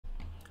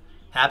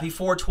Happy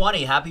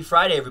 420. Happy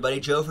Friday, everybody.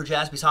 Joe for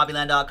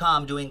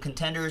JaspysHobbyland.com doing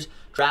Contenders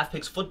Draft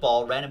Picks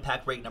Football Random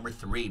Pack Break number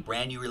 3.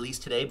 Brand new release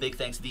today. Big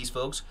thanks to these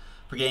folks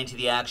for getting to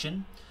the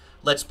action.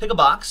 Let's pick a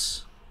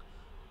box.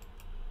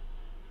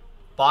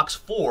 Box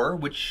 4,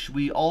 which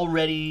we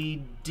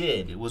already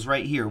did. It was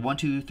right here. 1,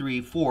 2,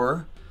 3,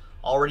 4.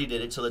 Already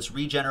did it, so let's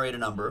regenerate a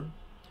number.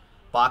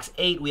 Box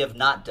 8 we have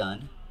not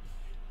done.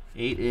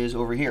 8 is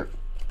over here.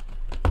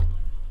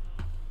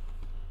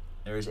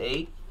 There's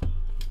 8.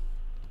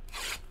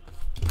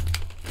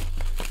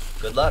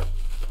 Good luck.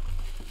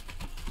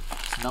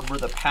 Let's number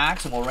the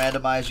packs, and we'll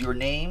randomize your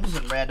names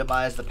and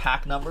randomize the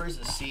pack numbers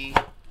and see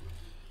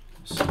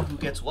who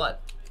gets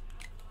what.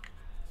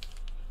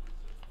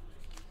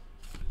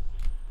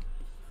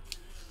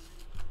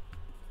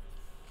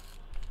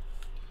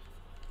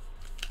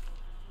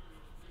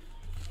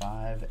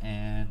 Five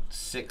and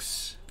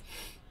 6.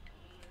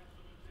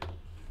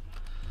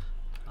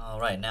 All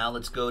right, now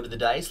let's go to the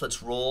dice.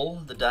 Let's roll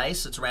the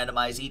dice. Let's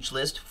randomize each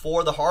list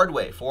for the hard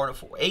way. 4 and a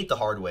 4. 8 the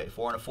hard way.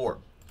 4 and a 4.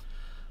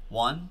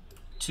 1,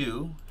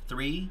 2,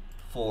 3,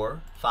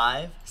 4,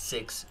 5,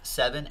 6,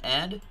 7,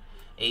 and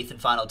 8th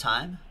and final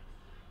time.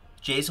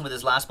 Jason with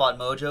his last spot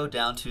mojo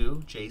down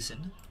to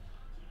Jason.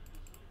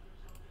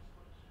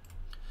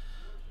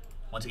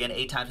 Once again,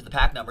 8 times with the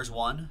pack numbers.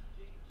 1,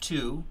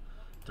 2,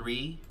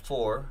 3,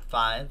 4,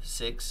 5,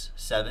 6,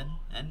 7,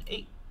 and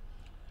 8.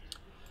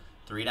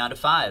 3 down to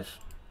 5.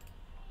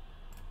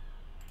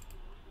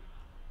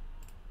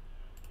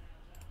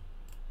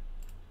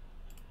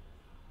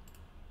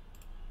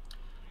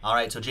 All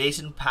right, so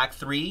Jason, pack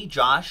 3.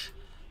 Josh,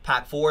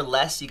 pack 4.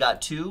 Les, you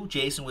got 2.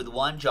 Jason with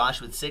 1.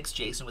 Josh with 6.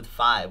 Jason with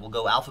 5. We'll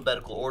go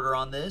alphabetical order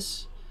on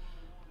this.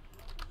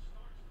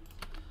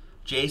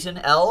 Jason,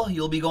 L,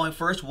 you'll be going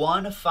first.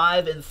 1,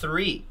 5, and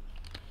 3.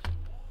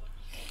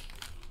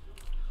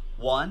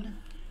 1,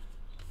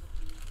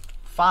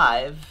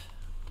 5,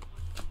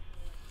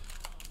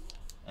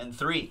 and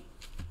 3.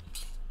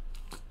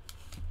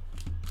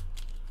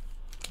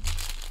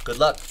 Good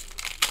luck.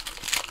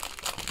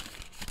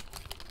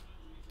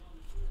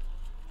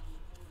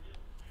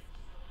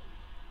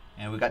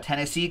 And we got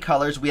Tennessee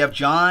colors. We have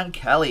John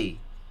Kelly.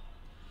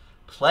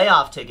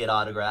 Playoff ticket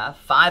autograph.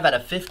 5 out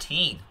of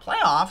 15.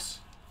 Playoffs?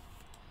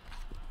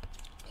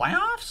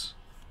 Playoffs?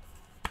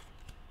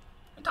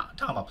 I'm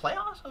talking about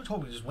playoffs? I was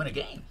hoping we just win a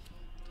game.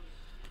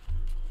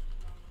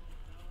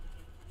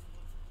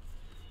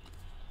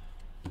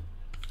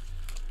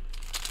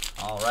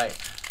 All right.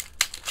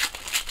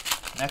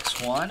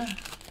 Next one.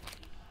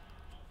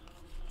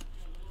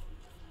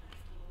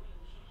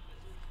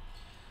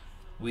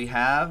 We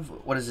have,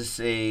 what does this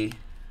say?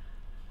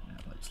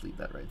 Let's leave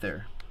that right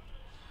there.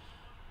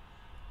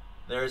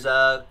 There's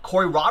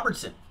Corey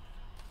Robertson.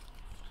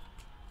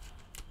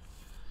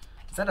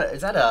 Is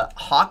that a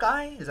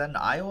Hawkeye? Is that an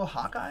Iowa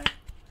Hawkeye?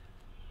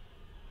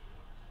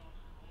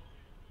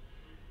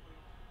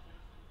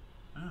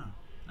 Oh,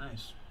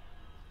 nice.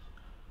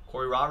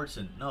 Corey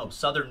Robertson. No,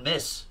 Southern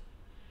Miss.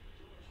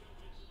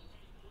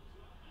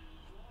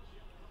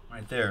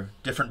 Right there.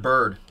 Different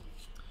bird.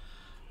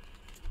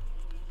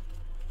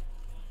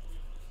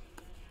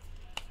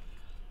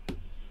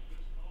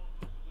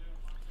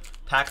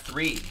 Pack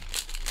 3.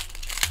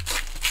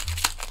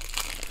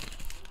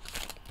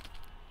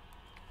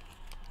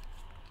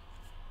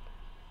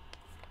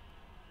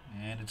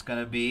 And it's going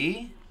to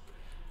be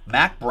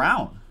Mac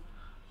Brown.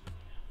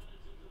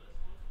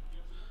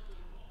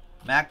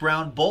 Mac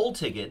Brown bowl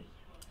ticket,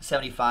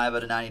 75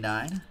 out of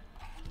 99.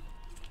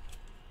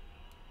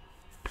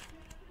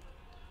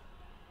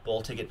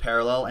 Bowl ticket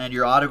parallel. And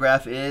your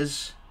autograph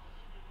is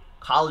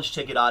college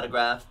ticket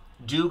autograph,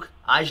 Duke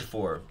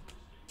Ejiofor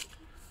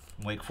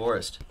from Wake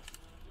Forest.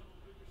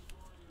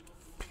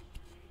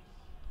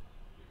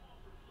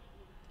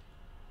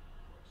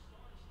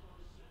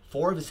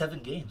 4 of his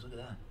 7 games. Look at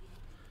that.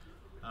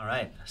 All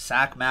right,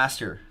 Sack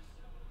Master.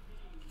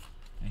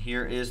 And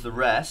here is the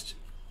rest.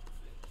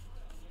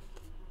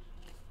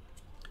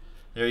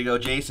 There you go,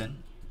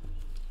 Jason.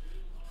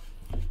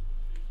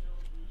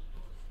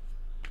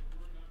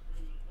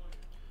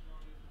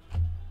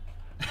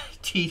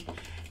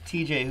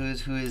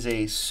 TJ, who is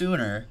a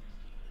Sooner,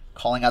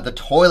 calling out the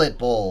toilet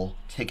bowl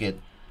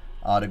ticket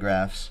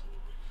autographs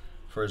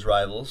for his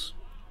rivals.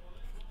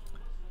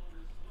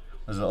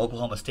 It was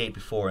Oklahoma State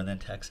before and then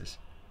Texas.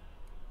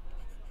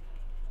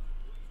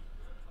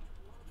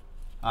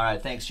 All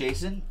right, thanks,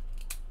 Jason.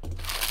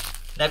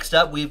 Next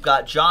up, we've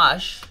got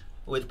Josh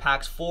with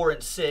packs 4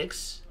 and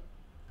 6.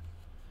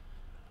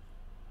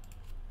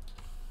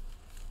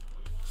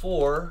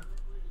 4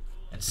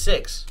 and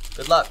 6.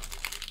 Good luck.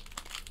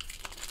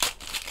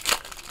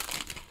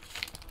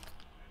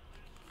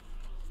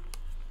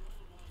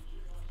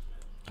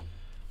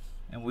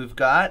 And we've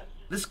got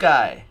this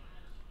guy,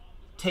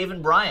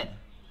 Taven Bryan.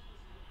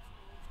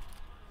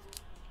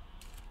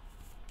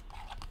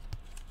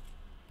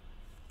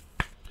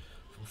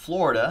 From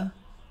Florida.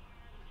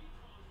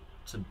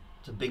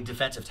 It's a big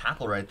defensive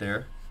tackle right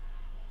there.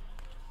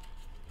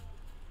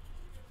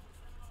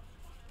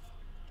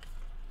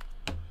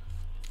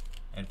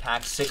 And pack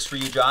Pack 6 for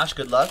you, Josh.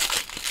 Good luck.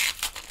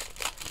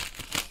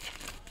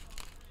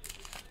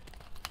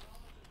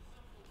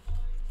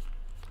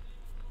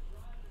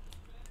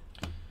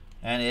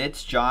 And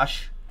it's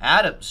Josh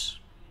Adams.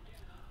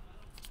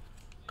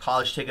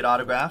 College ticket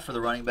autograph for the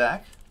running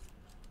back.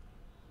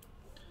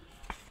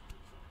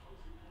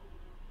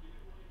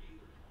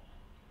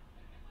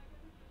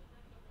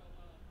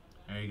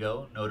 There you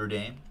go, Notre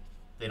Dame.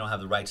 They don't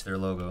have the rights to their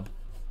logo.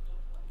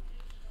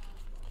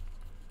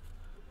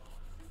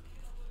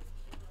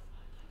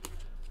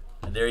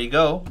 And there you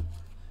go.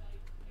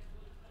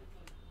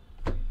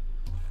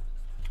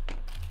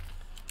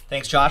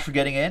 Thanks, Josh, for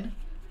getting in.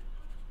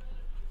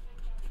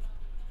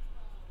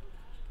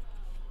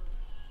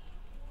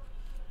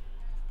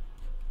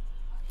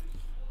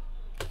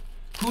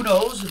 Who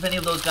knows if any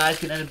of those guys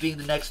can end up being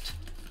the next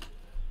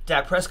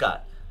Dak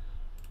Prescott.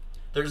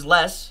 There's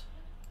Les.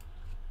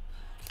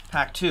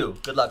 Pack 2.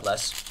 Good luck,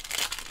 Les.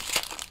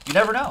 You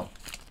never know.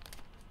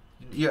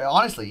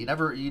 Honestly, you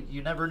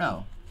never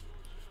know.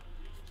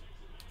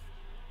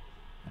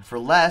 And for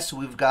Les,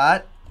 we've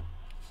got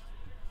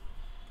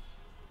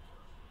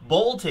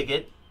bowl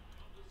ticket,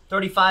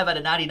 35 out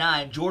of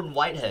 99, Jordan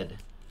Whitehead.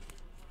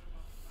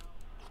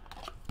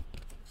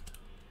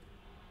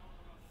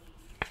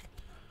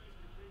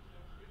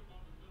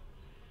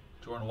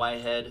 Jordan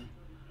Whitehead,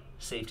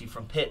 safety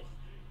from Pitt.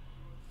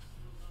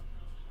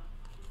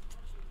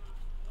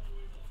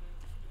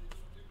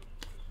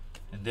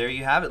 And there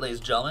you have it, ladies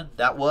and gentlemen.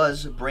 That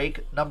was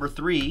break number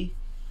 3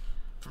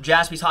 from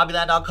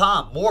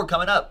JaspysHobbyland.com. More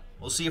coming up.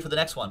 We'll see you for the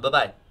next one.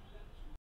 Bye-bye.